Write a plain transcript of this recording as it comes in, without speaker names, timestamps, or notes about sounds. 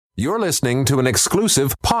You're listening to an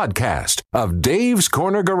exclusive podcast of Dave's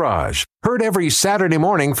Corner Garage. Heard every Saturday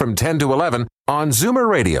morning from 10 to 11 on Zoomer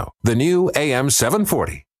Radio, the new AM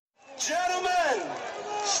 740. Gentlemen,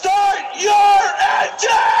 start your engine!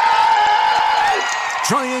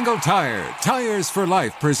 Triangle Tire, Tires for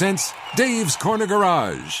Life presents Dave's Corner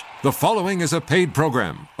Garage. The following is a paid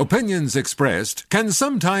program. Opinions expressed can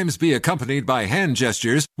sometimes be accompanied by hand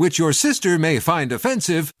gestures which your sister may find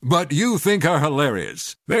offensive, but you think are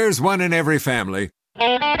hilarious. There's one in every family.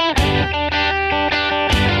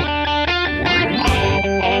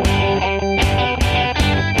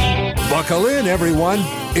 Buckle in, everyone.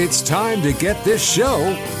 It's time to get this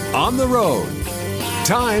show on the road.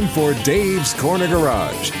 Time for Dave's Corner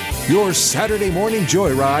Garage, your Saturday morning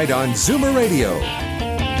joyride on Zoomer Radio.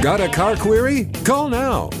 Got a car query? Call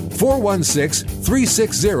now,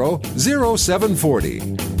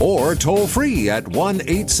 416-360-0740. Or toll free at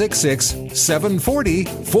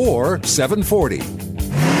 1-866-740-4740.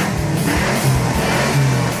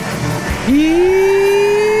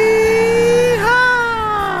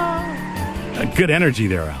 Yeehaw! Good energy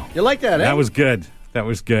there, Al. You like that, eh? That was good. That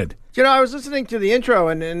was good. You know, I was listening to the intro,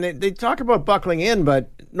 and they talk about buckling in, but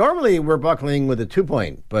normally we're buckling with a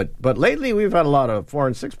 2-point. But lately we've had a lot of 4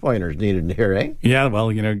 and 6-pointers needed here, eh? Yeah,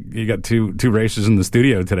 well, you know, you got two races in the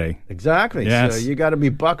studio today. Exactly. Yes. So you got to be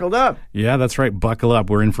buckled up. Yeah, that's right. Buckle up.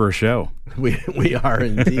 We're in for a show. We are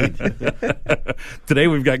indeed. Today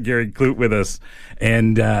we've got Gary Clute with us,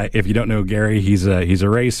 and if you don't know Gary, he's a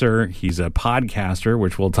racer, he's a podcaster,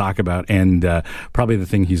 which we'll talk about, and probably the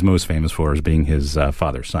thing he's most famous for is being his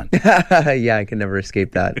father's son. Yeah, I can never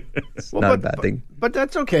escape that. It's not a bad thing. But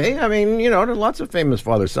that's okay. I mean, you know, there's lots of famous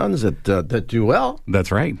father sons that do well.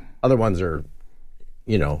 That's right. Other ones are,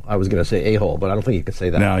 you know, I was going to say a-hole, but I don't think you can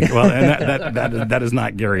say that. No, well, and that is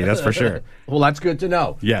not Gary. That's for sure. Well, that's good to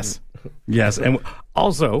know. Yes. Yes, and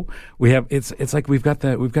also we have it's like we've got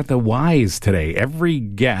the Y's today. Every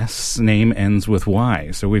guest's name ends with Y.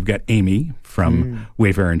 So we've got Amy from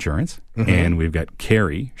Wayfair Insurance, and we've got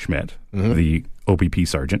Carrie Schmidt, the OPP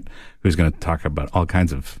sergeant, who's going to talk about all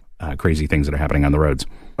kinds of crazy things that are happening on the roads.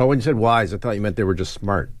 Oh, when you said wise, I thought you meant they were just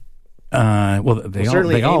smart.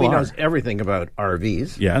 Certainly Amy all knows everything about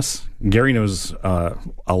RVs. Yes, Gary knows a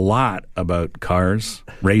lot about cars,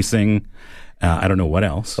 racing. I don't know what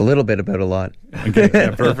else. A little bit about a lot. Okay,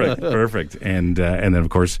 yeah, perfect. And then of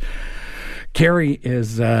course,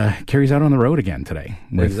 Carrie's out on the road again today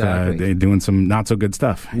with doing some not so good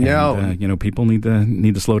stuff. No, and, you know, people need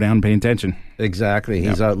to slow down and pay attention. Exactly.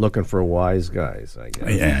 He's out looking for wise guys, I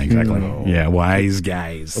guess. Yeah, exactly. No. Yeah, wise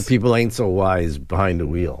guys. Well, people ain't so wise behind the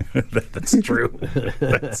wheel. That's true.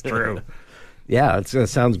 That's true. Yeah, it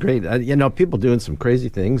sounds great. You know, people doing some crazy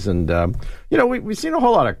things. And, you know, we've seen a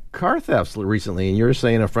whole lot of car thefts recently. And you're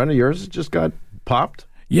saying a friend of yours just got popped?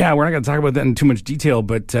 Yeah, we're not going to talk about that in too much detail.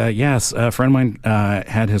 But, yes, a friend of mine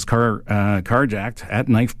had his car carjacked at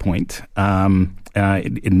knife point,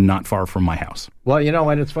 not far from my house. Well, you know,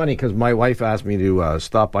 and it's funny because my wife asked me to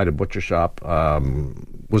stop by the butcher shop.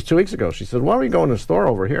 Was 2 weeks ago. She said, why don't we go in the store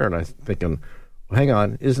over here? And I'm thinking, hang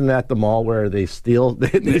on, isn't that the mall where they stole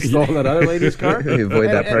that other lady's car? Avoid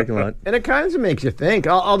that parking lot. And it kind of makes you think.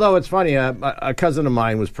 Although it's funny, a cousin of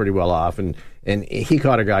mine was pretty well off, and he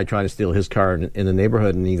caught a guy trying to steal his car in the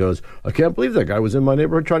neighborhood, and he goes, I can't believe that guy was in my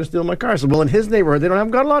neighborhood trying to steal my car. So, well, in his neighborhood, they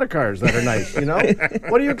haven't got a lot of cars that are nice, you know?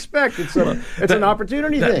 What do you expect? It's an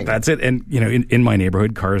opportunity thing. That's it. And, you know, in my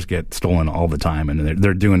neighborhood, cars get stolen all the time, and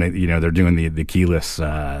they're doing it, you know, they're doing the keyless,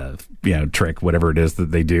 trick, whatever it is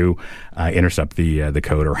that they do, intercept the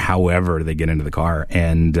code or however they get into the car.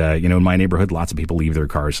 And, you know, in my neighborhood, lots of people leave their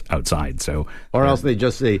cars outside. So, or else they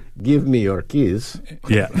just say, give me your keys.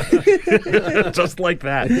 Yeah. Just like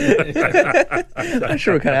that. I'm not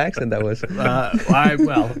sure what kind of accent that was.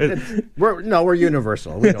 We're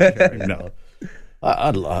universal. We don't care. No.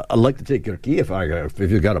 I'd like to take your key if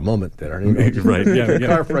you got a moment there. You know, right? Yeah.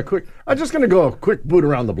 Car for a quick. I'm just going to go a quick boot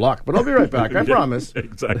around the block, but I'll be right back. I promise.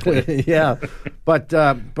 Exactly. Yeah, but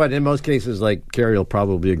in most cases, like Carrie will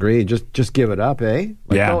probably agree. Just give it up, eh?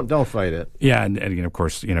 Like, yeah. Don't fight it. Yeah, and of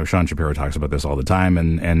course, you know, Sean Shapiro talks about this all the time,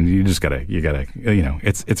 and you just gotta, you know,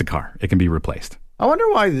 it's a car. It can be replaced. I wonder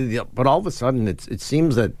why, but all of a sudden it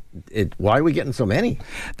seems that why are we getting so many?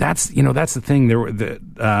 That's the thing.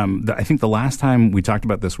 I think the last time we talked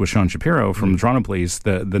about this with Sean Shapiro from the Toronto Police,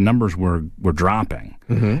 the numbers were dropping,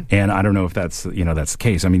 and I don't know if that's the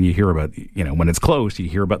case. I mean, you hear about when it's close, you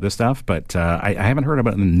hear about this stuff, but I haven't heard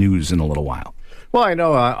about it in the news in a little while. Well, I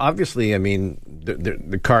know. Obviously, I mean,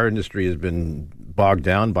 the car industry has been bogged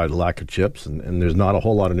down by the lack of chips, and there's not a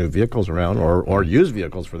whole lot of new vehicles around, or used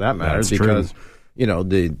vehicles for that matter, That's because. True.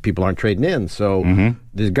 the people aren't trading in. So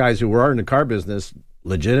the guys who were in the car business,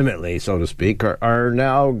 legitimately, so to speak, are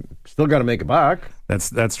now still got to make a buck.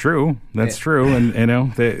 That's true. That's true. And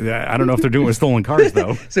I don't know if they're doing it with stolen cars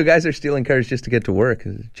though. So guys are stealing cars just to get to work.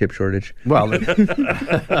 Chip shortage. Well, Need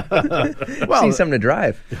something to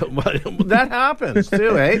drive. that happens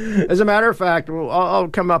too, eh? As a matter of fact, I'll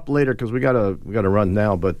come up later because we gotta run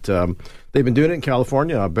now. But they've been doing it in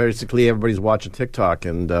California. Basically, everybody's watching TikTok,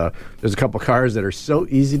 and there's a couple cars that are so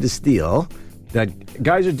easy to steal that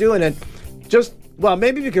guys are doing it just. Well,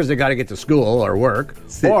 maybe because they got to get to school or work,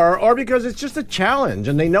 or because it's just a challenge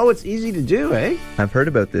and they know it's easy to do, eh? I've heard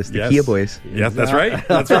about this. The Kia boys. Yes, that's right.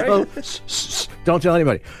 That's right. Don't tell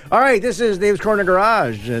anybody. All right, this is Dave's Corner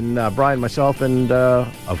Garage, and Brian, myself, and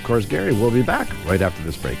of course Gary will be back right after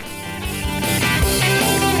this break.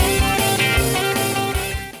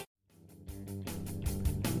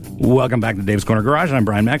 Welcome back to Dave's Corner Garage. I'm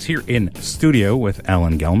Brian Max here in studio with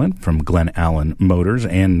Alan Gelman from Glen Allen Motors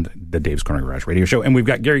and the Dave's Corner Garage radio show. And we've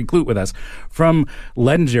got Gary Clute with us from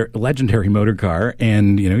Legendary Motor Car.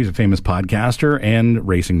 And, he's a famous podcaster and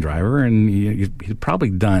racing driver. And he's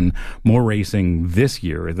probably done more racing this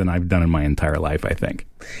year than I've done in my entire life, I think.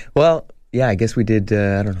 Well, yeah, I guess we did,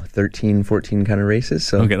 13, 14 kind of races.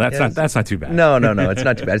 So okay, that's not too bad. No, it's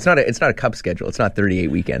not too bad. It's not a cup schedule. It's not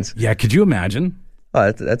 38 weekends. Yeah, could you imagine? Oh,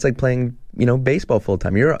 that's like playing, baseball full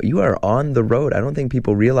time. You are on the road. I don't think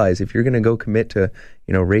people realize if you're going to go commit to,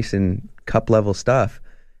 racing cup level stuff,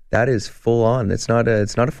 that is full on. It's not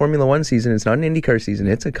a Formula One season. It's not an IndyCar season.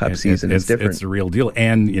 It's a Cup season. It's different. It's a real deal.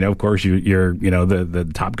 And of course, you're the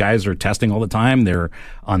top guys are testing all the time. They're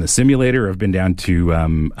on the simulator. I've been down to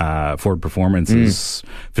Ford Performance's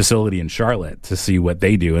facility in Charlotte to see what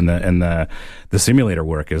they do, and the simulator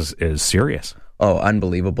work is serious. Oh,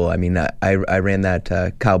 unbelievable. I mean, I ran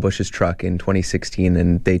that Kyle Busch's truck in 2016,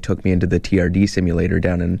 and they took me into the TRD simulator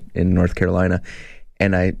down in North Carolina.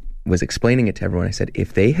 And I was explaining it to everyone. I said,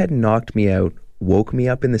 if they had knocked me out, woke me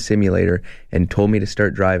up in the simulator, and told me to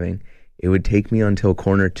start driving, it would take me until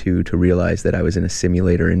corner 2 to realize that I was in a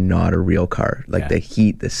simulator and not a real car. Like the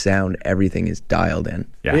heat, the sound, everything is dialed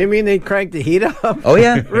in. Yeah. You mean they cranked the heat up? Oh,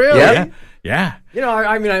 yeah. Really? Yeah.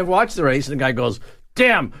 I watched the race, and the guy goes,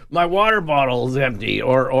 damn, my water bottle is empty,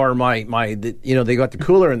 or my they got the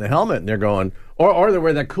cooler in the helmet, and they're going, or they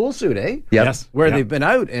wear that cool suit, eh? Yep. Yes. Where they've been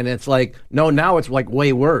out, and it's like, no, now it's like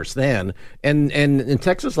way worse than. And in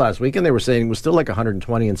Texas last weekend, they were saying it was still like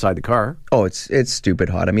 120 inside the car. Oh, it's stupid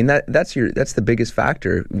hot. I mean, that's the biggest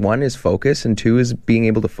factor. One is focus, and two is being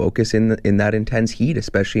able to focus in that intense heat,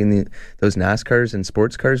 especially in those NASCARs and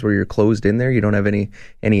sports cars where you're closed in there. You don't have any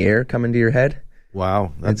air coming to your head.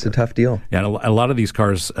 Wow, that's a tough deal. Yeah, a lot of these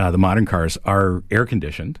cars, the modern cars, are air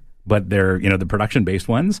conditioned, but they're the production based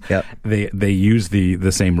ones. Yep. They use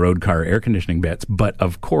the same road car air conditioning bits, but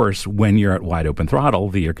of course, when you're at wide open throttle,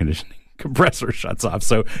 the air conditioning compressor shuts off,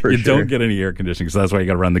 so don't get any air conditioning. So that's why you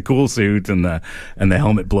got to run the cool suit and the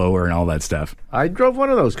helmet blower and all that stuff. I drove one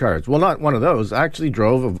of those cars. Well, not one of those. I actually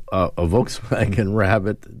drove a Volkswagen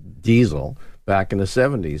Rabbit diesel back in the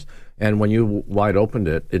 70s. And when you wide opened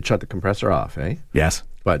it, it shut the compressor off, eh? Yes.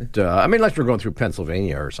 But, unless you're going through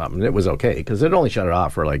Pennsylvania or something, it was okay, because it only shut it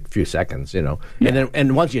off for like a few seconds, Yeah.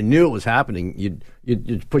 And once you knew it was happening,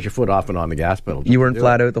 you'd push your foot off and on the gas pedal. You weren't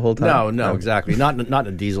flat out the whole time? No, exactly. Not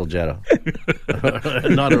a diesel Jetta.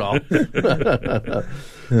 Not at all.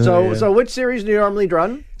 So which series do you normally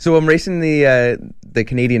run? So I'm racing the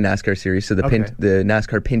Canadian NASCAR series, so the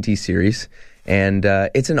NASCAR Pinty series. And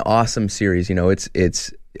it's an awesome series.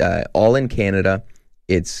 It's all in Canada.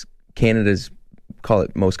 It's Canada's, call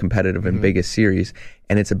it, most competitive and biggest series,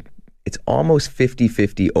 and it's almost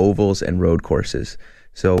 50-50 ovals and road courses.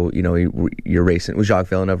 So you're racing. Jacques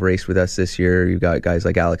Villeneuve raced with us this year. You got guys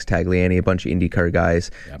like Alex Tagliani, a bunch of IndyCar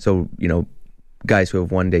guys. Yep. So guys who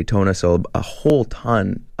have won Daytona. So a whole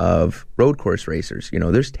ton of road course racers.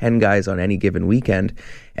 There's 10 guys on any given weekend,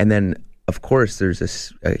 and then, of course,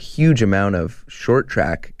 there's a huge amount of short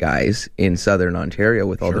track guys in Southern Ontario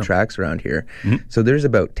with all the tracks around here. Mm-hmm. So there's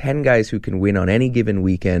about 10 guys who can win on any given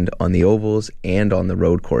weekend on the ovals and on the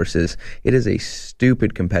road courses. It is a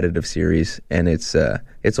stupid competitive series, and it's a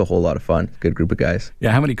whole lot of fun. Good group of guys.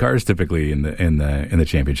 Yeah, how many cars typically in the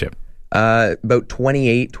championship? About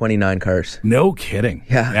 28, 29 cars. No kidding.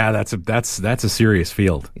 Yeah, that's a serious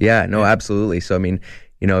field. Yeah, no, absolutely. So I mean,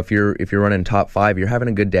 if you're running top 5, you're having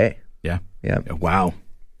a good day. Yeah. Wow.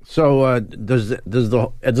 So does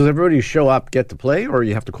everybody show up get to play, or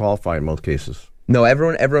you have to qualify in most cases? No,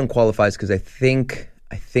 everyone qualifies, because I think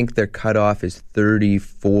their cutoff is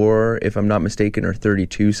 34, if I'm not mistaken, or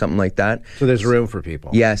 32, something like that. So there's room for people.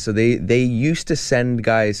 Yeah. So they used to send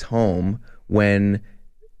guys home when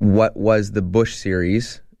what was the Busch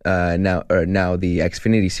Series, now the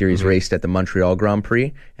Xfinity Series, raced at the Montreal Grand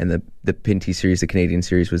Prix, and the Pinty Series, the Canadian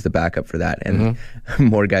Series, was the backup for that. And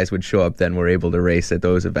more guys would show up than were able to race at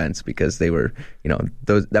those events because they were,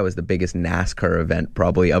 that was the biggest NASCAR event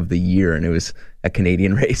probably of the year, and it was a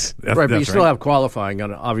Canadian race. Right, but you still have qualifying,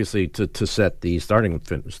 obviously, to set the starting.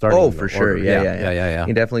 Oh, for sure. Order. Yeah. You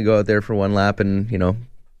can definitely go out there for one lap and,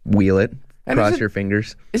 wheel it, cross your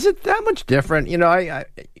fingers. Is it that much different?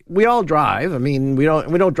 We all drive. I mean, we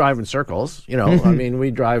don't drive in circles. I mean,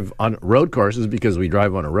 we drive on road courses because we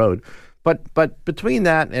drive on a road. But between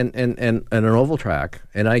that and an oval track,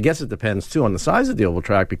 and I guess it depends too on the size of the oval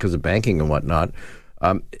track because of banking and whatnot.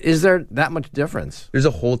 Is there that much difference? There's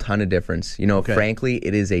a whole ton of difference. Frankly,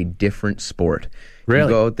 it is a different sport. Really? You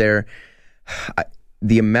go out there,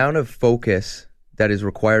 the amount of focus that is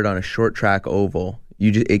required on a short track oval,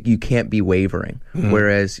 you can't be wavering.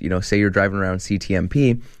 Whereas, say you're driving around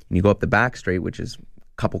CTMP and you go up the back straight, which is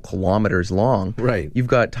a couple kilometers long. Right. You've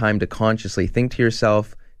got time to consciously think to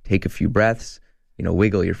yourself, take a few breaths,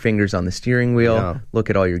 wiggle your fingers on the steering wheel, look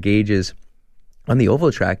at all your gauges. On the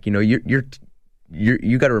oval track, you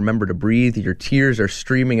got to remember to breathe. Your tears are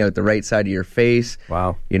streaming out the right side of your face.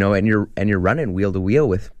 Wow. And you're running wheel to wheel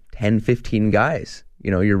with 10, 15 guys.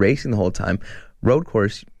 You're racing the whole time. Road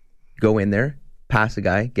course, go in there, pass a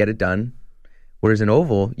guy, get it done. Whereas an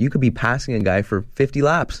oval, you could be passing a guy for 50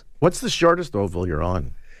 laps. What's the shortest oval you're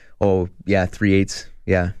on? Oh, yeah, 3/8.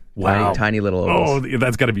 Yeah. Wow. Tiny little ovals. Oh,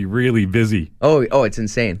 that's got to be really busy. Oh, it's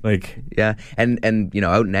insane. Yeah. And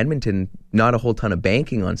out in Edmonton, not a whole ton of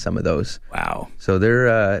banking on some of those. Wow. So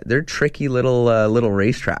they're tricky little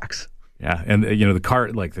racetracks. Yeah, and the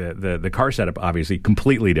car, like the car setup, obviously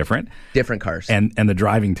completely different. Different cars, and the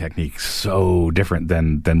driving technique so different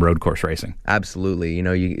than road course racing. Absolutely,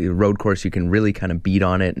 road course you can really kind of beat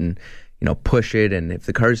on it and push it, and if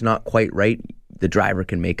the car's not quite right, the driver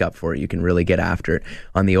can make up for it. You can really get after it.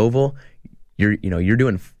 On the oval, you're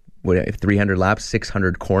doing 300 laps,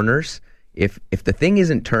 600 corners. If the thing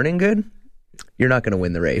isn't turning good, you're not going to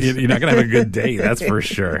win the race. You're not going to have a good day, that's for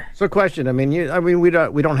sure. So, question: we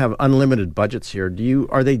don't have unlimited budgets here.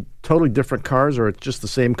 Are they totally different cars, or it's just the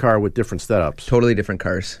same car with different setups? Totally different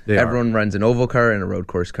cars. Everyone runs an oval car and a road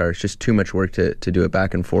course car. It's just too much work to do it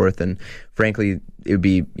back and forth. And frankly, it would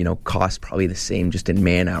be cost probably the same just in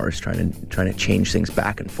man hours trying to change things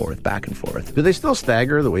back and forth. Do they still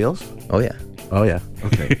stagger the wheels? Oh yeah.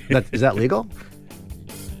 Okay. Is that legal?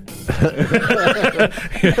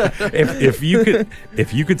 if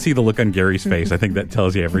you could see the look on Gary's face, I think that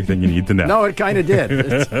tells you everything you need to know. No, it kind of did.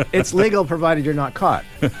 It's legal provided you're not caught.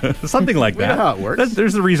 Something like that. You know how it works.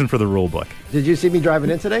 There's the reason for the rule book. Did you see me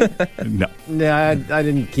driving in today? No. No, I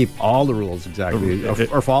didn't keep all the rules exactly,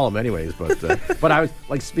 or follow them anyways. But I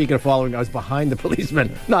was speaking of following. I was behind the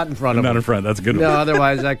policeman, not in front of him. Not in front. That's a good one. No,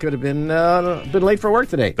 otherwise I could have been late for work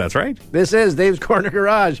today. That's right. This is Dave's Corner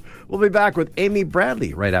Garage. We'll be back with Amy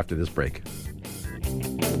Bradley right after this break.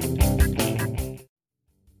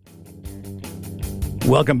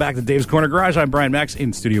 Welcome back to Dave's Corner Garage. I'm Brian Max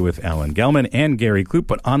in studio with Alan Gelman and Gary Kloop.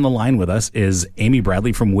 But on the line with us is Amy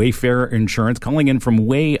Bradley from Wayfarer Insurance, calling in from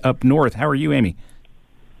way up north. How are you, Amy?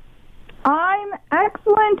 I'm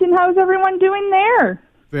excellent. And how's everyone doing there?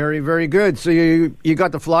 Very, very good. So you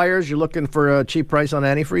got the flyers. You're looking for a cheap price on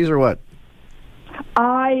antifreeze or what?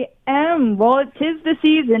 I am. Well, it is the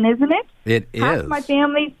season, isn't it? It is. Half my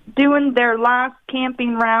family's doing their last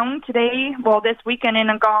camping round today, this weekend in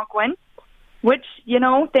Algonquin, which,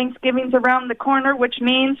 Thanksgiving's around the corner, which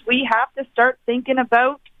means we have to start thinking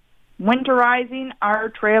about winterizing our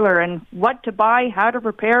trailer and what to buy, how to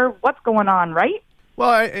prepare, what's going on, right?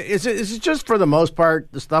 Well, is it just for the most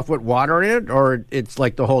part the stuff with water in it, or it's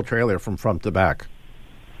like the whole trailer from front to back?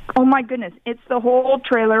 Oh, my goodness. It's the whole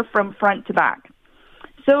trailer from front to back.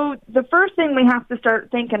 So the first thing we have to start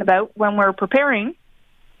thinking about when we're preparing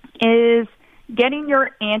is getting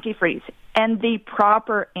your antifreeze and the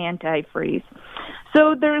proper antifreeze.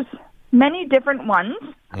 So there's many different ones.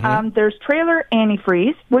 There's trailer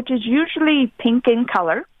antifreeze, which is usually pink in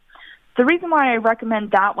color. The reason why I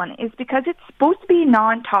recommend that one is because it's supposed to be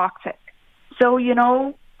non-toxic. So,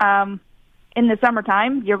 in the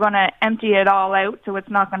summertime, you're going to empty it all out, so it's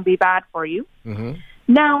not going to be bad for you. Mm-hmm.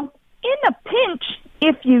 Now, in a pinch,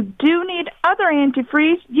 if you do need other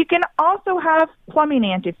antifreeze, you can also have plumbing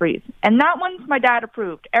antifreeze. And that one's my dad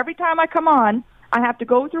approved. Every time I come on, I have to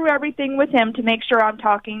go through everything with him to make sure I'm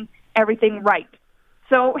talking everything right.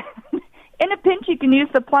 So in a pinch, you can use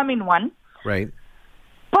the plumbing one. Right.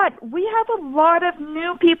 But we have a lot of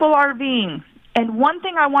new people RVing. And one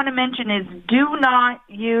thing I want to mention is do not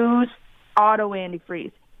use auto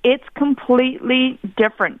antifreeze. it's completely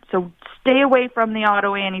different. So stay away from the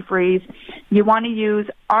auto antifreeze. You want to use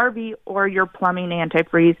RV or your plumbing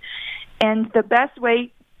antifreeze. And the best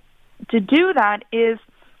way to do that is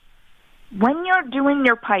when you're doing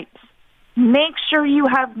your pipes, make sure you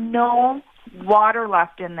have no water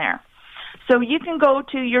left in there. So you can go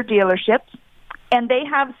to your dealerships, and they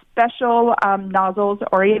have special nozzles,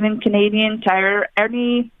 or even Canadian Tire,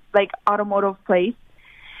 any automotive place,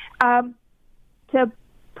 to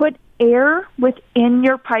put air within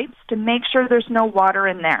your pipes to make sure there's no water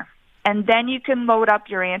in there. And then you can load up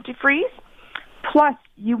your antifreeze. Plus,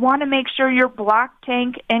 you want to make sure your black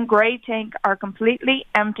tank and gray tank are completely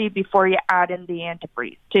empty before you add in the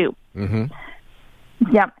antifreeze, too. Mm-hmm.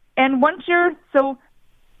 Yeah. And so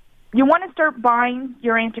you want to start buying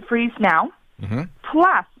your antifreeze now. Mm-hmm.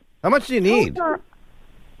 Plus, how much do you need? Do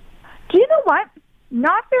you know what?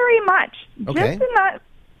 Not very much. Okay. Just in that,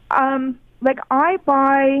 I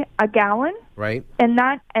buy a gallon, right? And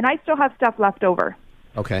I still have stuff left over.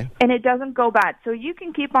 Okay. And it doesn't go bad, so you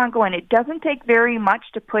can keep on going. It doesn't take very much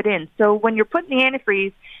to put in. So when you're putting the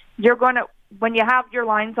antifreeze, when you have your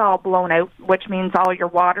lines all blown out, which means all your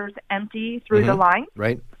water's empty through the line,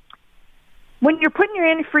 right? When you're putting your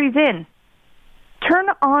antifreeze in, turn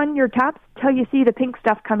on your taps till you see the pink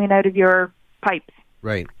stuff coming out of your pipes.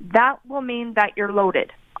 Right. That will mean that you're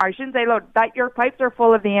loaded. I shouldn't say loaded, that your pipes are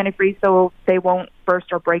full of the antifreeze so they won't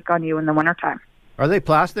burst or break on you in the wintertime. Are they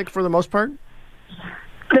plastic for the most part?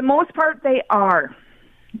 For the most part, they are.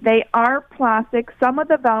 They are plastic. Some of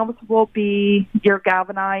the valves will be your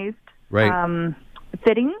galvanized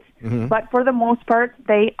fittings, but for the most part,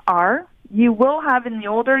 they are. You will have in the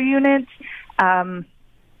older units, I'm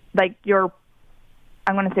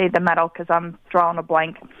going to say the metal because I'm drawing a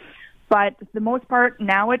blank. But for the most part,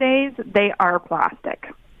 nowadays, they are plastic.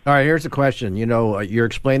 All right, here's the question. You're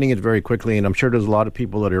explaining it very quickly, and I'm sure there's a lot of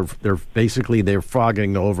people that they're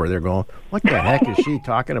frogging over. They're going, what the heck is she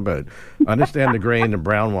talking about? I understand the gray and the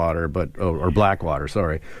brown water, or black water,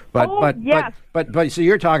 sorry. But so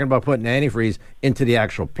you're talking about putting antifreeze into the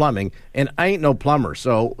actual plumbing, and I ain't no plumber.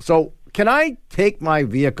 So can I take my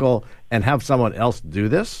vehicle and have someone else do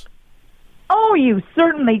this? Oh, you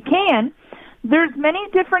certainly can. There's many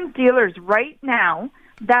different dealers right now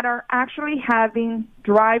that are actually having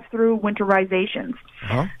drive-through winterizations.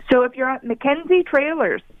 Uh-huh. So if you're at Mackenzie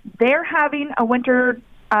Trailers, they're having a winter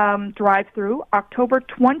drive-through October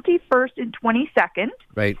 21st and 22nd.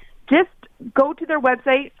 Right. Just go to their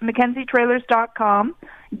website, mackenzietrailers.com,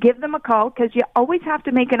 give them a call, because you always have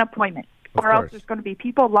to make an appointment, or else there's going to be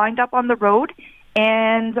people lined up on the road,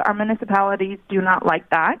 and our municipalities do not like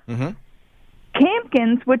that. Mm-hmm.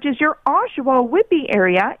 Campkins, which is your Oshawa Whitby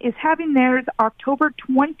area, is having theirs October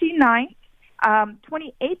 29th,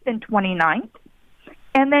 28th and 29th.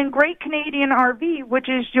 And then Great Canadian RV, which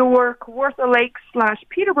is your Kawartha Lake /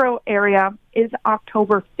 Peterborough area, is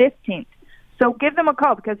October 15th. So give them a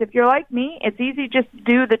call, because if you're like me, it's easy just to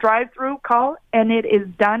do the drive-through call, and it is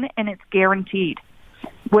done, and it's guaranteed,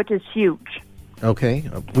 which is huge. Okay,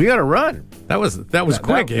 we got to run. That was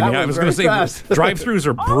quick, Amy. I was going to say, drive-thrus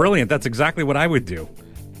are brilliant. That's exactly what I would do.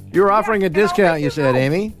 You're offering a discount, you said,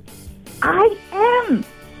 Amy? I am.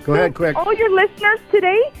 Go ahead, quick. All your listeners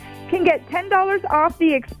today can get $10 off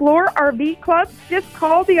the Explore RV Club. Just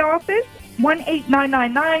call the office,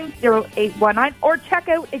 1-8999-0819, or check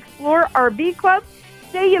out Explore RV Club.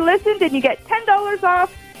 Say you listened, and you get $10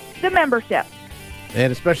 off the membership.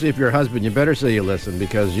 And especially if you're a husband, you better say you listen,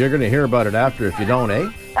 because you're going to hear about it after if you don't, eh?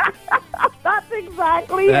 That's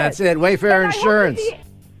exactly it. That's it. Wayfair Insurance.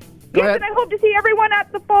 Go ahead. And I hope to see everyone at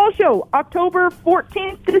the fall show, October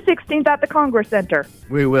 14th to the 16th at the Congress Center.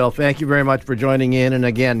 We will. Thank you very much for joining in. And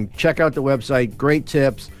again, check out the website. Great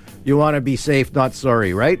tips. You want to be safe, not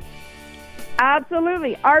sorry, right?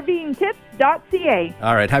 Absolutely. RVingtips.ca.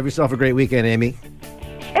 All right. Have yourself a great weekend, Amy.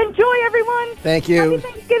 Enjoy, everyone. Thank you. Happy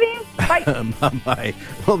Thanksgiving. Bye. Bye-bye.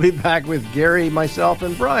 We'll be back with Gary, myself,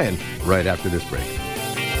 and Brian right after this break.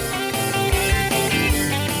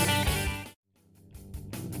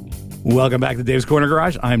 Welcome back to Dave's Corner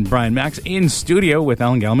Garage. I'm Brian Max in studio with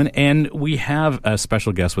Alan Gelman, and we have a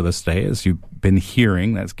special guest with us today, as you've been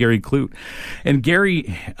hearing. That's Gary Clute. And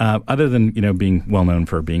Gary, other than being well known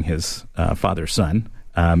for being his father's son,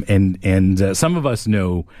 and some of us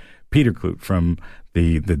know Peter Clute from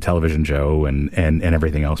the television show and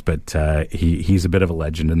everything else, but he's a bit of a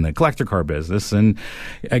legend in the collector car business, and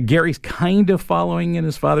Gary's kind of following in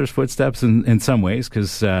his father's footsteps in some ways,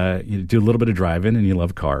 because you do a little bit of driving and you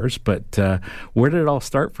love cars. But where did it all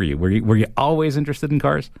start for you? Were you always interested in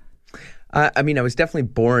cars? I mean, I was definitely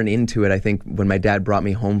born into it. I think when my dad brought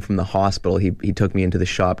me home from the hospital, he took me into the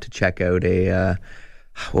shop to check out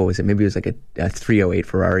what was it? Maybe it was like a 308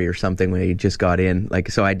 Ferrari or something when he just got in.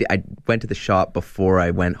 Like, so I went to the shop before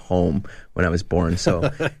I went home when I was born. So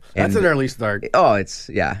that's an early start. Oh,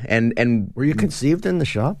 and were you conceived in the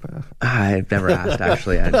shop? I've never asked,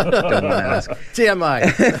 actually. I don't want to ask. TMI.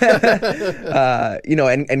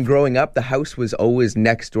 And growing up, the house was always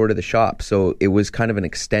next door to the shop, so it was kind of an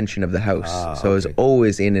extension of the house. So I was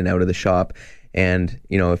always in and out of the shop. And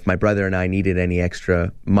if my brother and I needed any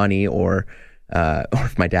extra money, or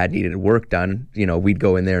if my dad needed work done, we'd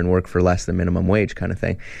go in there and work for less than minimum wage, kind of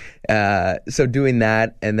thing. So doing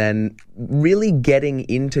that, and then really getting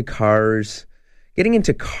into cars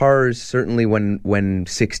certainly when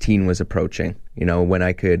 16 was approaching. When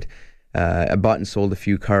I could, I bought and sold a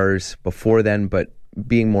few cars before then, but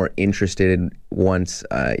being more interested once,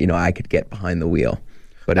 I could get behind the wheel.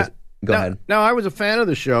 But go ahead. Now, I was a fan of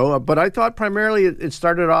the show, but I thought primarily it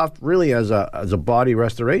started off really as a body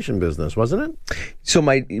restoration business, wasn't it? So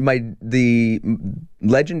the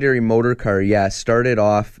legendary motor car, started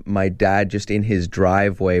off my dad just in his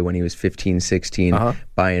driveway when he was 15, 16,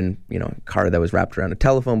 buying a car that was wrapped around a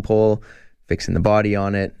telephone pole, fixing the body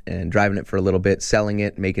on it, and driving it for a little bit, selling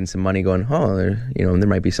it, making some money, going, there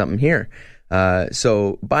might be something here.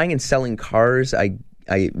 So buying and selling cars, I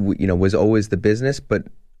was always the business, but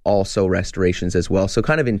also restorations as well. So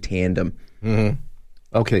kind of in tandem. Mm-hmm.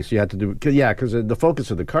 Okay, so you had to do, because the focus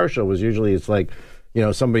of the car show was usually it's like,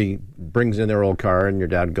 somebody brings in their old car and your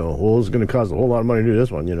dad go, it's going to cost a whole lot of money to do this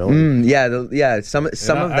one, Some of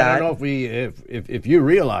that. I don't know if you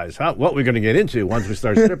realize what we're going to get into once we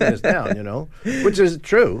start stripping this down, which is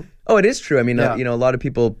true. Oh, it is true. I mean, a lot of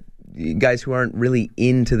people, guys who aren't really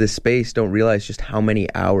into the space, don't realize just how many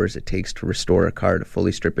hours it takes to restore a car, to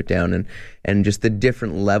fully strip it down, and just the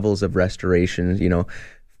different levels of restoration.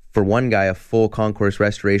 For one guy, a full concourse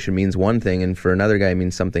restoration means one thing, and for another guy, it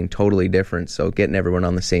means something totally different. So getting everyone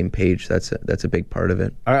on the same page, that's a big part of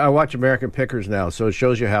it. I watch American Pickers now, so it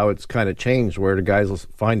shows you how it's kind of changed, where the guys will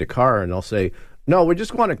find a car and they'll say, no, we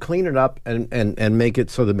just want to clean it up and make it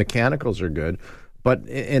so the mechanicals are good. But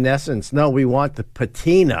in essence, no, we want the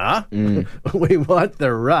patina. We want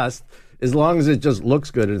the rust, as long as it just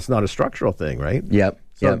looks good and it's not a structural thing, right? Yep.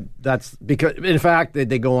 So that's because, in fact,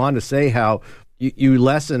 they go on to say how you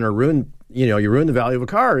lessen or ruin, you ruin the value of a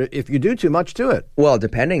car if you do too much to it. Well,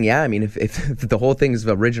 depending, yeah. I mean, if the whole thing is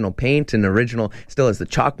original paint and original still has the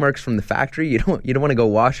chalk marks from the factory, you don't want to go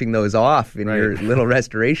washing those off in your little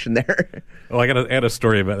restoration there. Well, I got to add a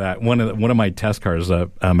story about that. One of my test cars, a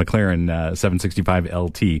McLaren 765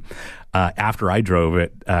 LT. After I drove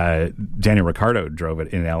it, Daniel Ricciardo drove it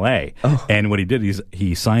in L.A. And what he did is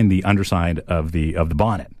he signed the underside of the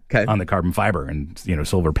bonnet on the carbon fiber and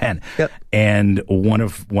silver pen. Yep. And one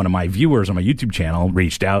of my viewers on my YouTube channel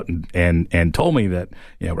reached out and told me that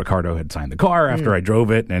Ricciardo had signed the car after I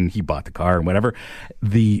drove it, and he bought the car and whatever.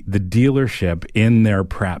 The dealership, in their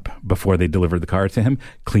prep before they delivered the car to him,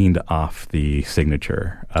 cleaned off the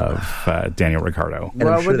signature of Daniel Ricciardo.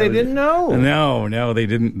 Well, but they didn't know. No, they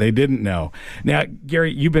didn't know. Now,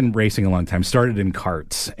 Gary, you've been racing a long time. Started in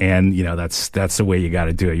karts, and that's the way you got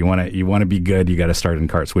to do it. You want to be good. You got to start in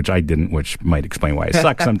karts, which I didn't, which might explain why I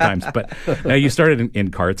suck sometimes. But you started in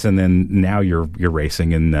karts, and then now you're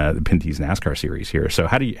racing in the Pinty's NASCAR series here. So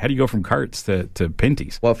how do you go from karts to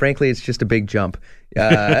Pinty's? Well, frankly, it's just a big jump.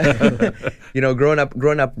 Growing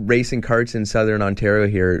up racing karts in Southern Ontario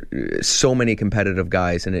here, so many competitive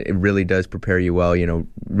guys, and it really does prepare you well.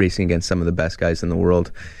 Racing against some of the best guys in the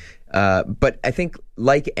world. But I think,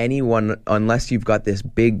 like anyone, unless you've got this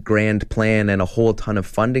big grand plan and a whole ton of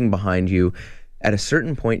funding behind you, at a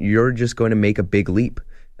certain point, you're just going to make a big leap.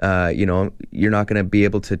 You're not going to be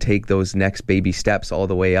able to take those next baby steps all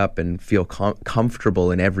the way up and feel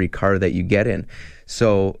comfortable in every car that you get in.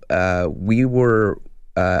 So we were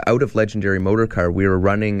out of Legendary Motor Car. We were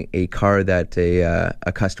running a car that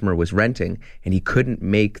a customer was renting, and he couldn't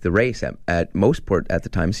make the race at Mosport at the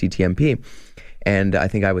time, CTMP. And I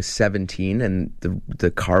think I was 17, and the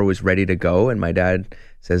car was ready to go. And my dad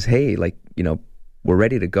says, "Hey, we're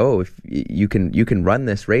ready to go. If you can run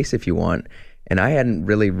this race if you want." And I hadn't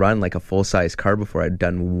really run like a full-size car before. I'd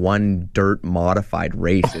done one dirt modified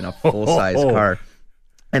race in a full-size car.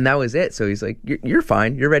 And that was it. So he's like, you're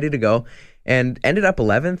fine. You're ready to go. And ended up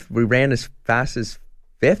 11th. We ran as fast as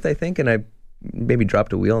 5th, I think. And I maybe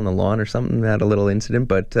dropped a wheel on the lawn or something. Had a little incident.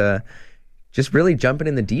 But just really jumping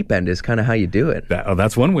in the deep end is kind of how you do it.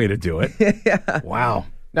 That's one way to do it. Yeah. Wow.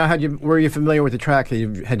 Now, were you familiar with the track?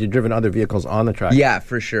 Had you driven other vehicles on the track? Yeah,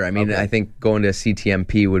 for sure. I mean, I think going to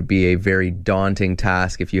CTMP would be a very daunting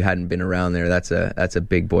task if you hadn't been around there. That's a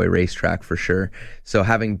big boy racetrack for sure. So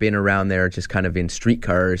having been around there just kind of in street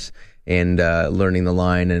cars, and learning the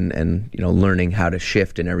line and learning how to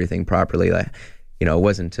shift and everything properly. It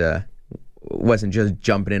wasn't just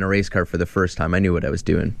jumping in a race car for the first time. I knew what I was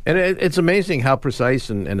doing. And it's amazing how precise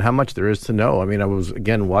and how much there is to know. I mean, I was,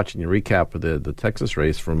 again, watching the recap of the Texas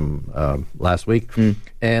race from last week,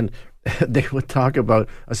 and they would talk about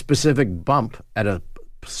a specific bump at a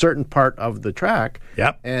certain part of the track.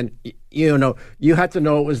 Yep. And, you had to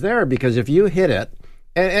know it was there, because if you hit it,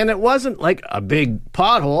 and it wasn't like a big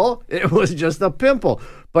pothole, it was just a pimple.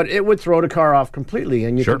 But it would throw the car off completely,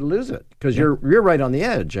 and you could lose it because you're right on the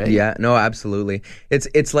edge, eh? Yeah, no, absolutely.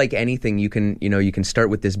 It's like anything. You can start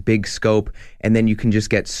with this big scope, and then you can just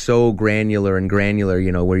get so granular,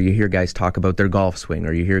 where you hear guys talk about their golf swing,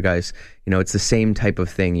 or you hear guys, it's the same type of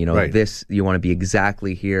thing. Right. This, you want to be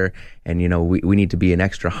exactly here, and we need to be an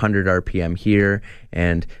extra 100 RPM here,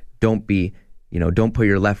 and don't put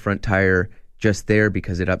your left front tire just there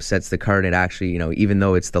because it upsets the car, and it actually, even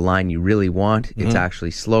though it's the line you really want, it's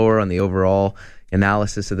actually slower on the overall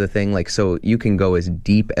analysis of the thing. Like, so you can go as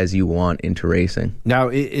deep as you want into racing. Now,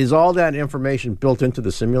 is all that information built into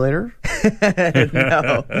the simulator?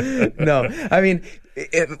 No. I mean,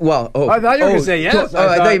 I thought you were going to say yes.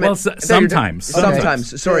 Sometimes.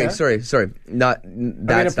 Sometimes. Sorry. Not that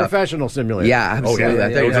I mean, a professional simulator. Yeah,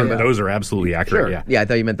 absolutely. Those are absolutely accurate. Sure. Yeah, I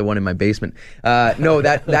thought you meant the one in my basement. No,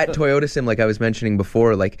 that Toyota sim, like I was mentioning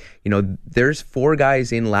before, there's 4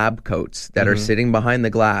 guys in lab coats that are sitting behind the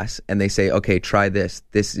glass, and they say, okay, try this.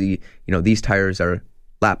 These tires are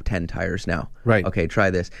lap 10 tires now. Right. Okay, try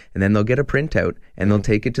this. And then they'll get a printout, and they'll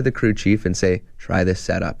take it to the crew chief and say, try this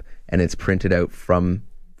setup. And it's printed out from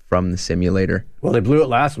the simulator. Well, they blew it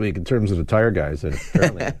last week in terms of the tire guys.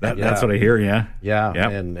 Apparently, that's what I hear. Yeah. Yeah.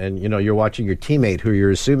 Yep. And you're watching your teammate, who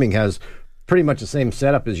you're assuming has pretty much the same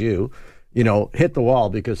setup as you, hit the wall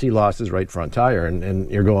because he lost his right front tire, and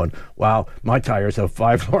you're going, wow, my tires have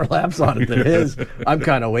 5 more laps on it than his. I'm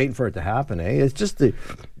kind of waiting for it to happen. It's just the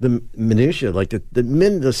minutia, like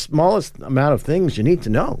the smallest amount of things you need to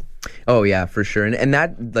know. Oh yeah, for sure. And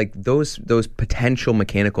that, like, those potential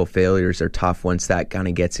mechanical failures are tough once that kind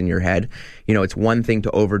of gets in your head. It's one thing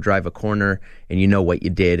to overdrive a corner and you know what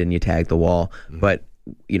you did and you tag the wall. But,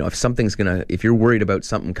 if you're worried about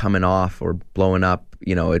something coming off or blowing up,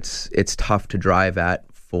 it's tough to drive at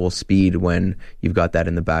full speed when you've got that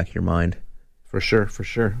in the back of your mind. For sure.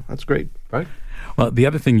 That's great, right? Well, the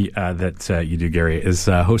other thing that you do, Gary, is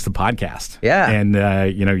host a podcast. Yeah, and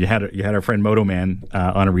you had our friend Moto Man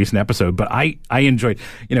on a recent episode, but I enjoyed.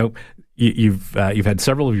 You've had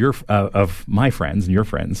several of my friends and your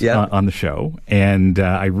friends on the show, and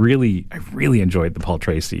I really enjoyed the Paul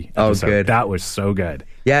Tracy episode. Oh, good. That was so good.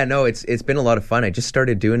 Yeah, no, it's been a lot of fun. I just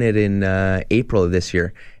started doing it in April of this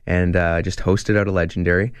year, and just hosted out of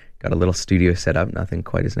Legendary. Got a little studio set up, nothing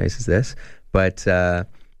quite as nice as this, but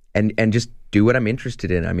and just do what I'm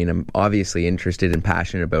interested in. I mean, I'm obviously interested and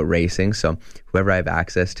passionate about racing, so whoever I have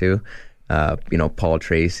access to, Paul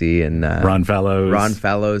Tracy and Ron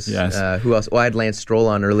Fellows. Yes. Who else? Well, I had Lance Stroll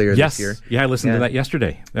on earlier this year. Yeah, I listened to that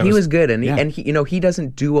yesterday. He was good, and he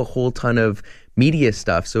doesn't do a whole ton of media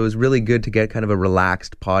stuff, so it was really good to get kind of a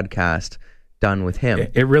relaxed podcast done with him.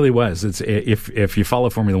 It really was. It's if you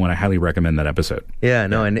follow Formula One, I highly recommend that episode. Yeah,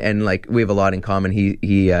 no, and like we have a lot in common. He's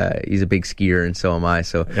a big skier, and so am I.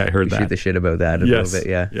 So I heard that. Shoot the shit about that a little bit.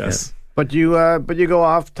 Yeah. Yes. Yeah. But you go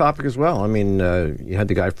off topic as well. I mean, you had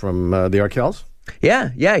the guy from the Arkells.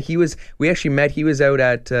 Yeah. We actually met. He was out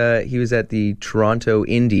at the Toronto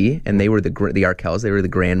Indy, and they were the Arkells. They were the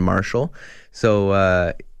Grand Marshal.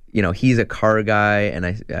 So he's a car guy, and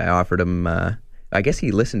I offered him. I guess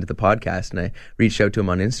he listened to the podcast, and I reached out to him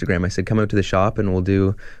on Instagram. I said, "Come out to the shop, and we'll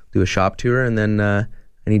do a shop tour, and then I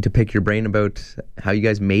need to pick your brain about how you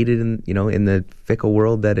guys made it in the fickle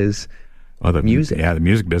world that is music." Yeah, the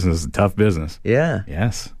music business is a tough business. Yeah.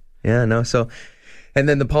 Yes. Yeah. No. So, and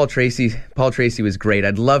then the Paul Tracy was great.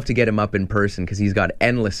 I'd love to get him up in person because he's got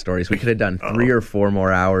endless stories. We could have done 3 or 4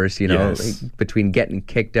 more hours. Yes. Between getting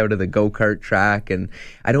kicked out of the go-kart track, and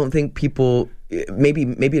I don't think people. Maybe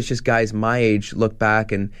it's just guys my age look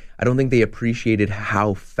back, and I don't think they appreciated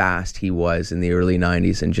how fast he was in the early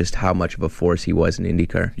 90s and just how much of a force he was in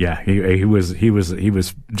IndyCar. Yeah, he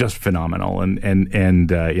was just phenomenal, and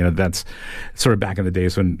that's sort of back in the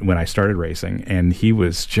days when I started racing, and he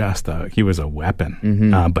was a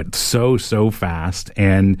weapon, but so fast,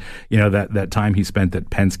 and that time he spent at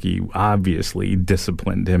Penske obviously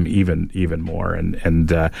disciplined him even more, and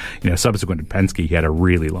subsequent to Penske he had a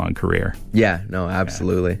really long career. Yeah. No,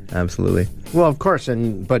 absolutely. Well, of course,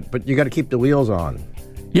 but you got to keep the wheels on.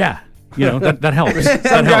 Yeah. that helps.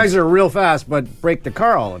 Some guys are real fast, but break the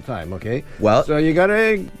car all the time, okay? Well, so you got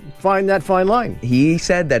to find that fine line. He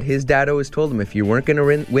said that his dad always told him, if you weren't going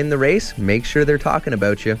to win the race, make sure they're talking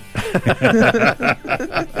about you.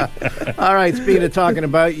 All right, speaking of talking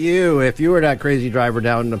about you, if you were that crazy driver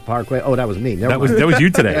down the Parkway, that was me. That was you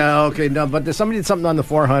today. Yeah, okay, no, but somebody did something on the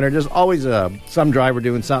 400. There's always some driver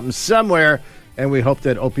doing something somewhere, and we hope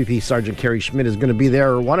that OPP Sergeant Kerry Schmidt is going to be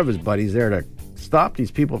there, or one of his buddies there, to stop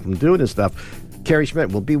these people from doing this stuff. Kerry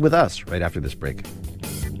Schmidt will be with us right after this break.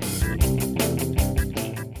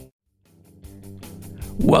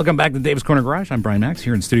 Welcome back to Dave's Corner Garage. I'm Brian Max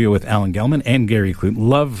here in studio with Alan Gelman and Gary Clute.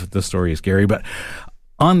 Love the stories, Gary, but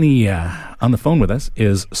on the phone with us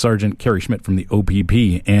is Sergeant Kerry Schmidt from the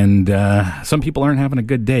OPP, and some people aren't having a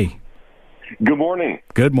good day. Good morning.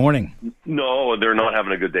 Good morning. No, they're not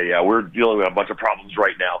having a good day. Yeah, we're dealing with a bunch of problems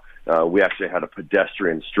right now. We actually had a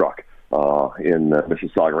pedestrian struck in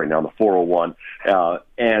Mississauga right now on the 401,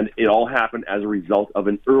 and it all happened as a result of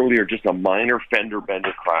just a minor fender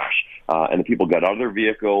bender crash. And the people got out of their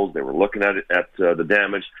vehicles. They were looking at the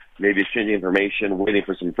damage, maybe exchanging information, waiting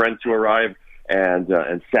for some friends to arrive. And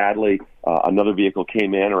sadly, another vehicle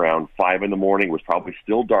came in around 5 a.m. It was probably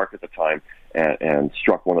still dark at the time, and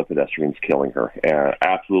struck one of the pedestrians, killing her.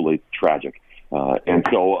 Absolutely tragic. And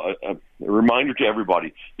so a reminder to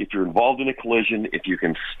everybody, if you're involved in a collision, if you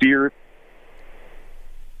can steer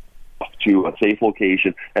to a safe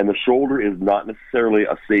location, and the shoulder is not necessarily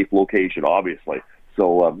a safe location, obviously.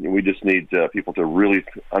 So we just need people to really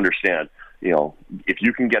understand, if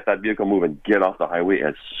you can get that vehicle moving, get off the highway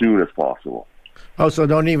as soon as possible. Oh, so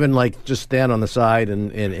don't even just stand on the side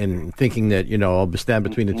and thinking that, I'll stand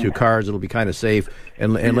between the two cars, it'll be kind of safe,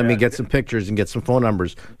 and let me get some pictures and get some phone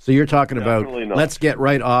numbers. So you're talking about, let's get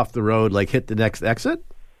right off the road, hit the next exit?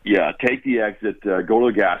 Yeah, take the exit, go to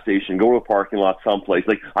the gas station, go to a parking lot someplace.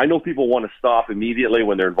 I know people want to stop immediately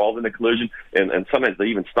when they're involved in a collision, and sometimes they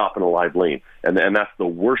even stop in a live lane. And that's the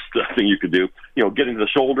worst thing you could do. Getting to the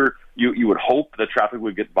shoulder, you would hope that traffic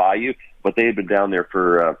would get by you, but they had been down there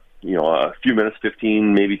for, a few minutes,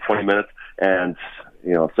 15, maybe 20 minutes, and,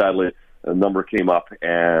 sadly, a number came up,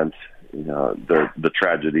 and, the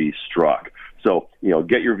tragedy struck. So,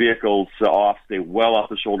 get your vehicles off, stay well off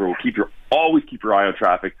the shoulder. Always keep your eye on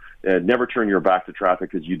traffic. Never turn your back to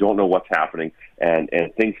traffic, because you don't know what's happening, and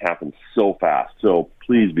things happen so fast. So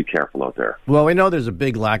please be careful out there. Well, we know there's a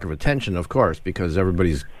big lack of attention, of course, because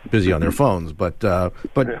everybody's busy on their phones. But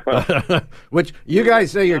which you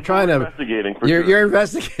guys say you're trying to investigating. You're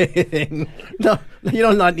investigating. No, you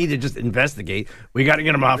don't not need to just investigate. We got to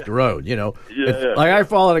get them off the road. I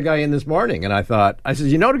followed a guy in this morning, and I said,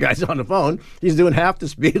 the guy's on the phone. He's doing half the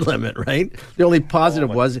speed limit, right? The only positive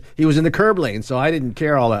was he was in the curb lane, so I didn't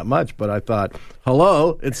care all that much. But I thought,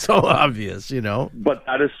 hello, it's so obvious, But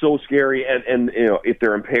that is so scary, and if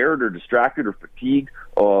they're impaired or distracted or fatigued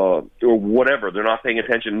or whatever, they're not paying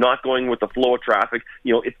attention, not going with the flow of traffic.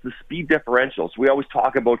 It's the speed differentials. We always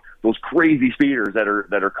talk about those crazy speeders that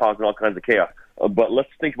are causing all kinds of chaos. But let's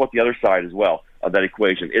think about the other side as well of that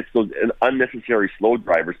equation. It's those unnecessary slow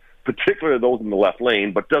drivers, particularly those in the left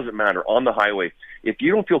lane, but doesn't matter. On the highway, if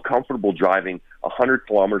you don't feel comfortable driving 100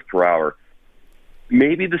 kilometers per hour,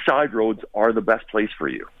 maybe the side roads are the best place for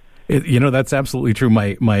you. That's absolutely true.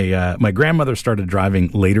 My grandmother started driving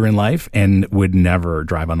later in life and would never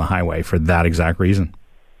drive on the highway for that exact reason.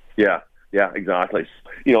 Yeah, exactly.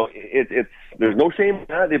 It's there's no shame in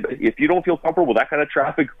that. If you don't feel comfortable with that kind of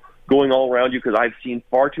traffic going all around you, because I've seen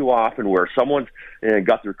far too often where someone's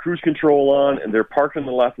got their cruise control on and they're parked in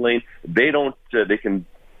the left lane. They can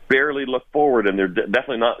barely look forward, and they're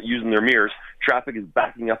definitely not using their mirrors. Traffic is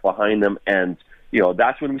backing up behind them, and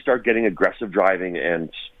that's when we start getting aggressive driving and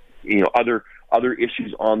other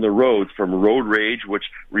issues on the roads, from road rage, which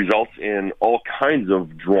results in all kinds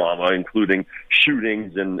of drama, including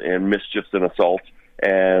shootings and mischiefs and assaults.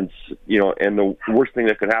 And the worst thing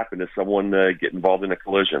that could happen is someone get involved in a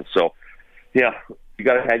collision. So, yeah, you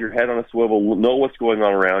got to have your head on a swivel, know what's going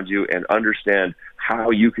on around you, and understand how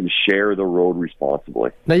you can share the road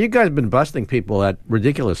responsibly. Now, you guys have been busting people at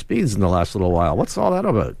ridiculous speeds in the last little while. What's all that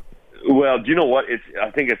about? Well, do you know what? I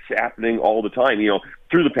think it's happening all the time.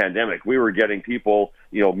 Through the pandemic, we were getting people,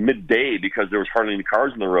 midday because there was hardly any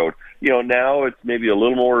cars on the road. Now it's maybe a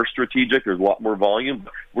little more strategic. There's a lot more volume.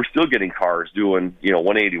 But we're still getting cars doing,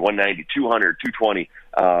 180, 190, 200, 220,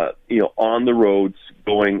 on the roads,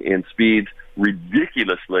 going in speeds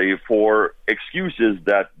ridiculously for excuses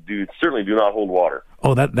that certainly do not hold water.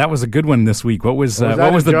 Oh, that was a good one this week. What was that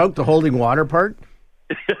what was the joke? The holding water part?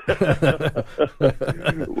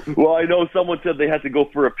 Well, I know someone said they had to go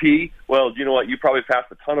for a pee. Well, you know what? You probably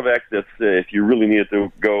passed a ton of exits if you really needed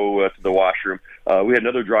to go to the washroom. We had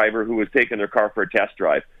another driver who was taking their car for a test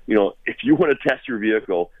drive. You know, if you want to test your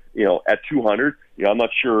vehicle, you know, at 200, you know, I'm not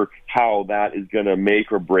sure how that is going to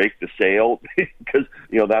make or break the sale because,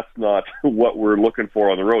 you know, that's not what we're looking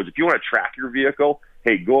for on the roads. If you want to track your vehicle,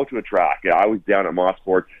 hey, go to a track. I was down at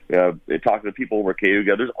Mosport talking to people over at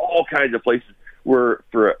Cayuga. There's all kinds of places where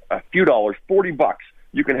for a few dollars, $40,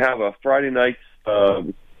 you can have a Friday night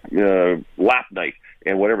lap night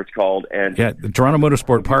and whatever it's called. And yeah, the Toronto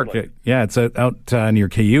Motorsport Park. It's out near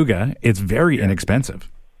Cayuga. It's very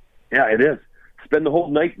inexpensive. Yeah, it is. Spend the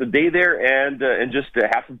whole night, the day there, and just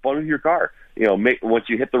have some fun with your car. You know, once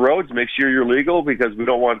you hit the roads, make sure you're legal because we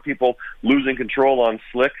don't want people losing control on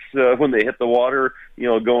slicks when they hit the water. You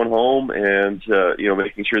know, going home and you know,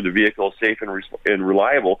 making sure the vehicle is safe and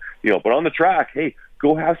reliable. You know, but on the track, hey,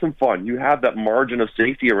 go have some fun. You have that margin of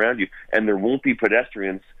safety around you, and there won't be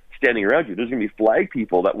pedestrians standing around you. There's going to be flag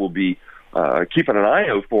people that will be keeping an eye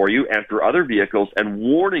out for you and for other vehicles and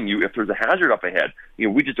warning you if there's a hazard up ahead. You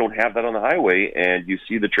know, we just don't have that on the highway, and you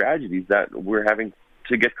see the tragedies that we're having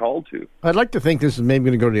to get called to. I'd like to think this is maybe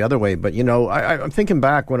going to go the other way, but, you know, I'm thinking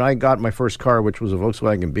back when I got my first car, which was a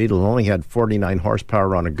Volkswagen Beetle, it only had 49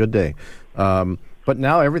 horsepower on a good day. But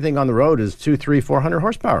now everything on the road is 200, 300, 400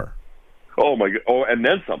 horsepower. Oh, my God. Oh, and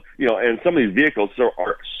then some. You know, and some of these vehicles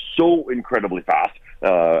are so incredibly fast.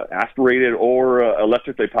 Aspirated or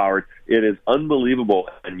electrically powered, it is unbelievable,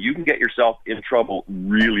 and you can get yourself in trouble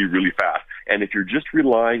really, really fast. And if you're just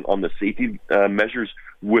relying on the safety measures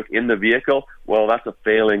within the vehicle, well, that's a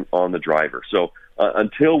failing on the driver. So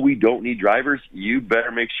until we don't need drivers, you better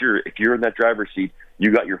make sure if you're in that driver's seat,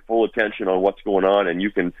 you got your full attention on what's going on, and you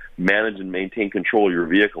can manage and maintain control of your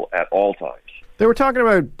vehicle at all times. They were talking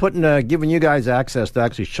about giving you guys access to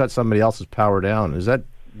actually shut somebody else's power down.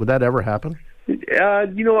 Would that ever happen?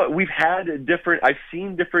 You know what? I've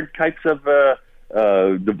seen different types of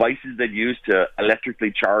devices that use to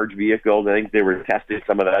electrically charge vehicles. I think they were testing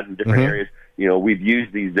some of that in different areas. You know, we've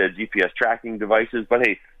used these GPS tracking devices, but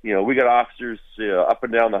hey, you know, we got officers up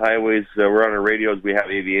and down the highways. We're on our radios. We have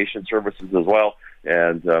aviation services as well.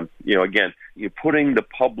 And, you know, again, putting the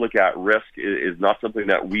public at risk is not something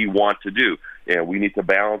that we want to do. And we need to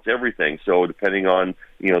balance everything. So depending on,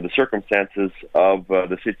 you know, the circumstances of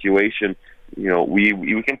the situation, you know,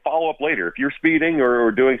 we can follow up later. If you're speeding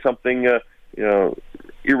or doing something, you know,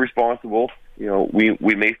 irresponsible, you know,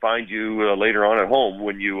 we may find you later on at home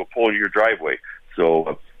when you pull your driveway.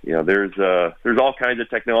 So, you know, there's all kinds of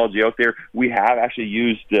technology out there. We have actually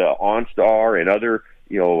used OnStar and other,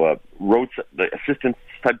 you know, road assistance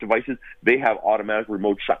type devices. They have automatic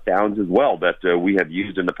remote shutdowns as well that we have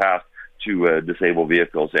used in the past to disable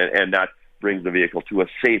vehicles, and that brings the vehicle to a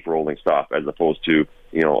safe rolling stop as opposed to,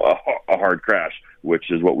 you know, a hard crash,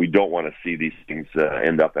 which is what we don't want to see these things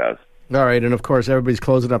end up as. All right, and of course, everybody's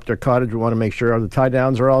closing up their cottage. We want to make sure the tie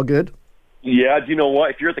downs are all good. Yeah, do you know what?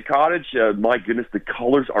 If you're at the cottage, my goodness, the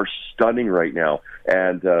colors are stunning right now.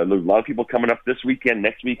 And there's a lot of people coming up this weekend,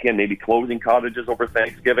 next weekend, maybe closing cottages over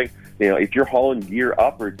Thanksgiving. You know, if you're hauling gear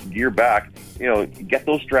up or gear back, you know, get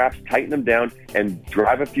those straps, tighten them down, and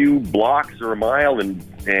drive a few blocks or a mile and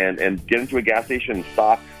get into a gas station and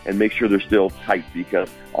stop and make sure they're still tight, because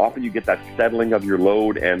often you get that settling of your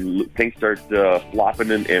load and things start flopping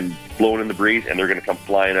and blowing in the breeze, and they're going to come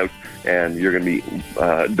flying out, and you're going to be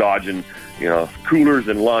dodging, you know, coolers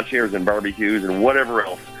and lawn chairs and barbecues and whatever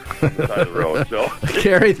else on the side of the road. So,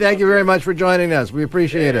 Gary, thank you very much for joining us. We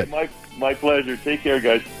appreciate it. My pleasure. Take care,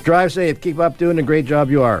 guys. Drive safe. Keep up doing the great job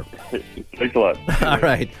you are. Thanks a lot. All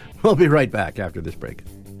right. We'll be right back after this break.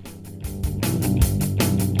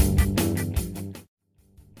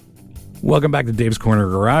 Welcome back to Dave's Corner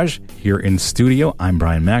Garage. Here in studio, I'm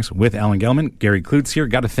Brian Max with Alan Gelman. Gary Klutz here.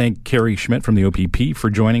 Got to thank Carrie Schmidt from the OPP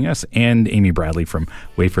for joining us, and Amy Bradley from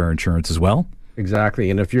Wayfair Insurance as well.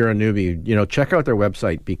 Exactly. And if you're a newbie, you know, check out their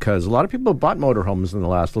website, because a lot of people bought motorhomes in the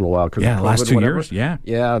last little while. Yeah, of COVID, last 2 whatever. years. Yeah.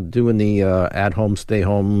 Yeah, doing the at home, stay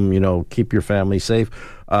home, you know, keep your family safe.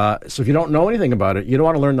 So if you don't know anything about it, you don't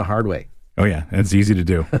want to learn the hard way. Oh yeah, it's easy to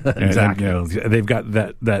do. Exactly. And, you know, they've got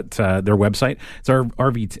that their website. It's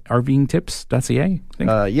RVingtips.ca.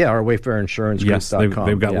 Yeah, our Wayfair Insurance. Yes, they've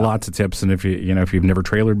got lots of tips, and if you've never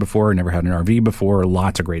trailered before, never had an RV before,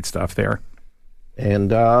 lots of great stuff there.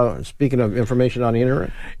 And speaking of information on the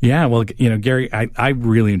internet. Yeah, well, you know, Gary, I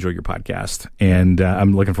really enjoy your podcast, and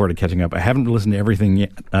I'm looking forward to catching up. I haven't listened to everything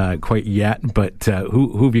yet, quite yet, but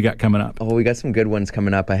who have you got coming up? Oh, we got some good ones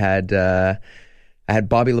coming up. I I had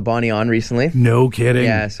Bobby Labonte on recently. No kidding.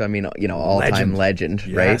 Yeah, so I mean, all-time legend,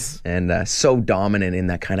 yes. right? And so dominant in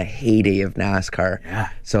that kind of heyday of NASCAR. Yeah.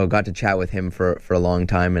 So I got to chat with him for a long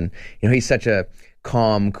time, and he's such a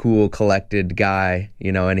calm, cool, collected guy,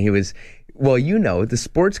 and he was. Well, the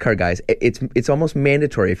sports car guys, it's almost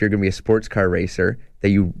mandatory if you're going to be a sports car racer that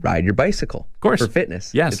you ride your bicycle. Of course. For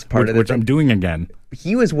fitness. Yes, it's part of which I'm doing again.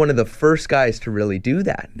 He was one of the first guys to really do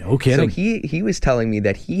that. No kidding. So he was telling me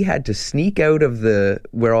that he had to sneak out of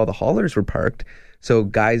where all the haulers were parked. So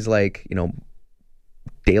guys like,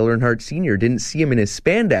 Dale Earnhardt Sr. didn't see him in his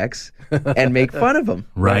spandex and make fun of him.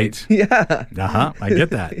 Right. Yeah. Uh-huh. I get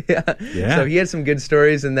that. Yeah. So he had some good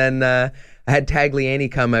stories. And then I had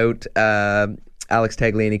Tagliani come out, Alex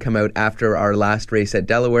Tagliani come out after our last race at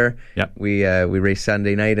Delaware. Yep. We raced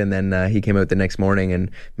Sunday night, and then he came out the next morning,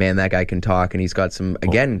 and man, that guy can talk, and he's got some,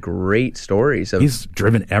 again, great stories. He's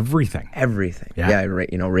driven everything. Everything. Yeah.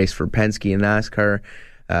 Raced for Penske and NASCAR.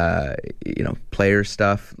 Player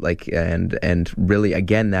stuff, and really,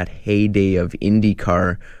 again, that heyday of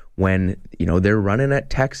IndyCar when, they're running at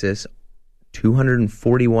Texas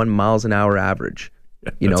 241 miles an hour average.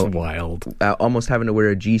 That's wild. Almost having to wear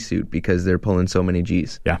a G suit because they're pulling so many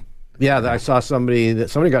Gs. Yeah. Yeah, I saw somebody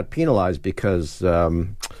got penalized because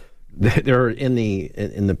they're in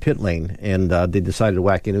the pit lane and they decided to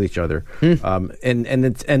whack into each other. And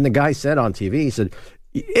the guy said on TV, he said,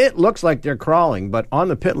 it looks like they're crawling, but on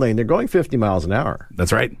the pit lane, they're going 50 miles an hour.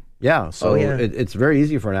 That's right. Yeah, so it's very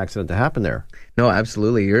easy for an accident to happen there. No,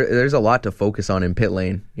 absolutely. There's a lot to focus on in pit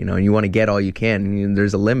lane, and you want to get all you can.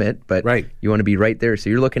 There's a limit, but you want to be right there.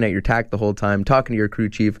 So you're looking at your tack the whole time, talking to your crew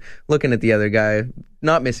chief, looking at the other guy,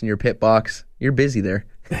 not missing your pit box. You're busy there.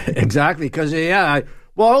 Exactly, because, I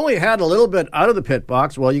only had a little bit out of the pit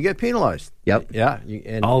box. Well, you get penalized. Yep. Yeah.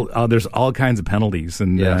 There's all kinds of penalties,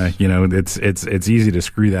 and yes. It's easy to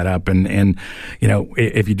screw that up, and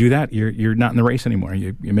if you do that, you're not in the race anymore.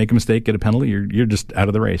 You make a mistake, get a penalty, you're just out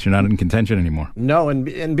of the race. You're not in contention anymore. No,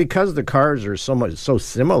 and because the cars are so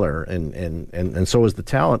similar, and so is the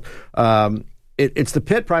talent. It's the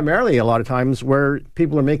pit primarily a lot of times where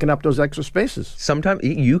people are making up those extra spaces. Sometimes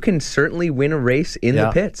you can certainly win a race in the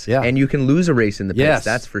pits, and you can lose a race in the pits.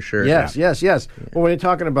 That's for sure. Yes. Well, when you're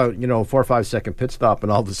talking about 4 or 5 second pit stop,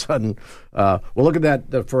 and all of a sudden, look at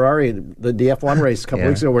the Ferrari, the F1 race a couple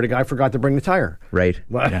weeks ago where the guy forgot to bring the tire. Right.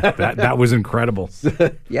 That was incredible.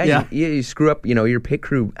 You screw up. Your pit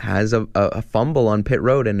crew has a fumble on pit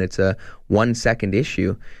road, and it's a 1 second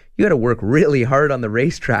issue. You got to work really hard on the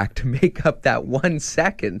racetrack to make up that 1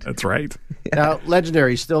 second. That's right. Now,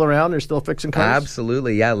 Legendary's still around? They're still fixing cars?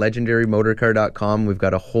 Absolutely, yeah. LegendaryMotorcar.com. We've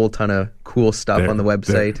got a whole ton of cool stuff on the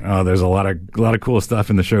website. There's a lot of cool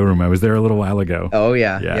stuff in the showroom. I was there a little while ago. Oh,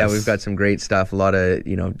 yeah. Yes. Yeah, we've got some great stuff. A lot of,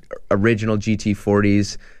 original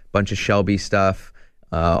GT40s, bunch of Shelby stuff,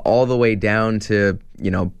 all the way down to,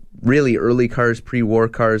 really early cars, pre-war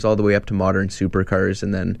cars, all the way up to modern supercars,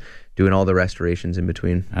 and then doing all the restorations in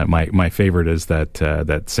between. My favorite is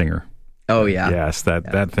that Singer. Oh yeah, yes,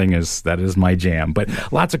 that thing is my jam. But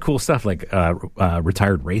lots of cool stuff like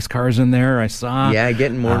retired race cars in there. I saw. Yeah,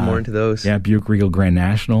 getting more and more into those. Yeah, Buick Regal Grand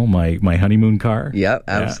National, my honeymoon car. Yeah,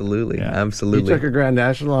 absolutely, absolutely. You took a Grand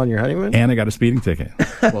National on your honeymoon, and I got a speeding ticket.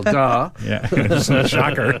 Well, duh. Yeah,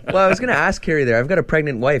 shocker. Well, I was going to ask Carrie there. I've got a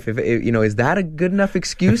pregnant wife. If is that a good enough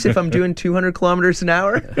excuse if I'm doing 200 kilometers an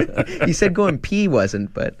hour? He said going pee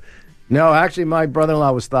wasn't, but. No, actually, my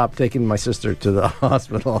brother-in-law was stopped taking my sister to the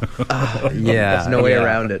hospital. There's no way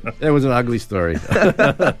around it. It was an ugly story.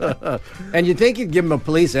 And you'd think he'd give him a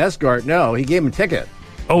police escort. No, he gave him a ticket.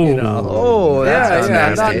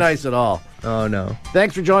 That's not nice at all. Oh, no.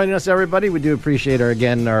 Thanks for joining us, everybody. We do appreciate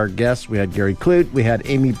our guests. We had Gary Clute, we had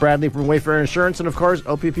Amy Bradley from Wayfarer Insurance, and, of course,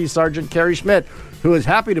 OPP Sergeant Kerry Schmidt, who is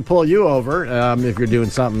happy to pull you over if you're doing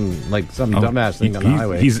something like some dumbass thing on the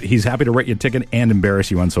highway. He's happy to write you a ticket and embarrass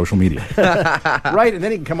you on social media. Right, and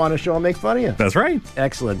then he can come on the show and make fun of you. That's right.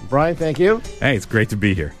 Excellent. Brian, thank you. Hey, it's great to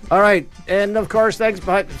be here. All right, and, of course, thanks.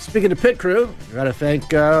 Speaking of pit crew, we got to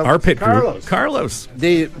thank our pit Carlos. crew. Carlos.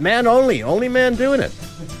 The only man doing it.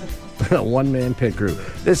 One-man pit crew.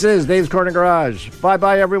 This is Dave's Corner Garage.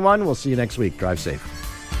 Bye-bye, everyone. We'll see you next week. Drive safe.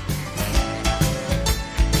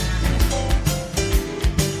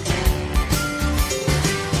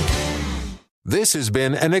 This has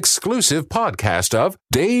been an exclusive podcast of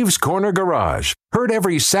Dave's Corner Garage. Heard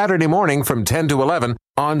every Saturday morning from 10 to 11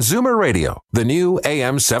 on Zoomer Radio, the new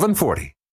AM 740.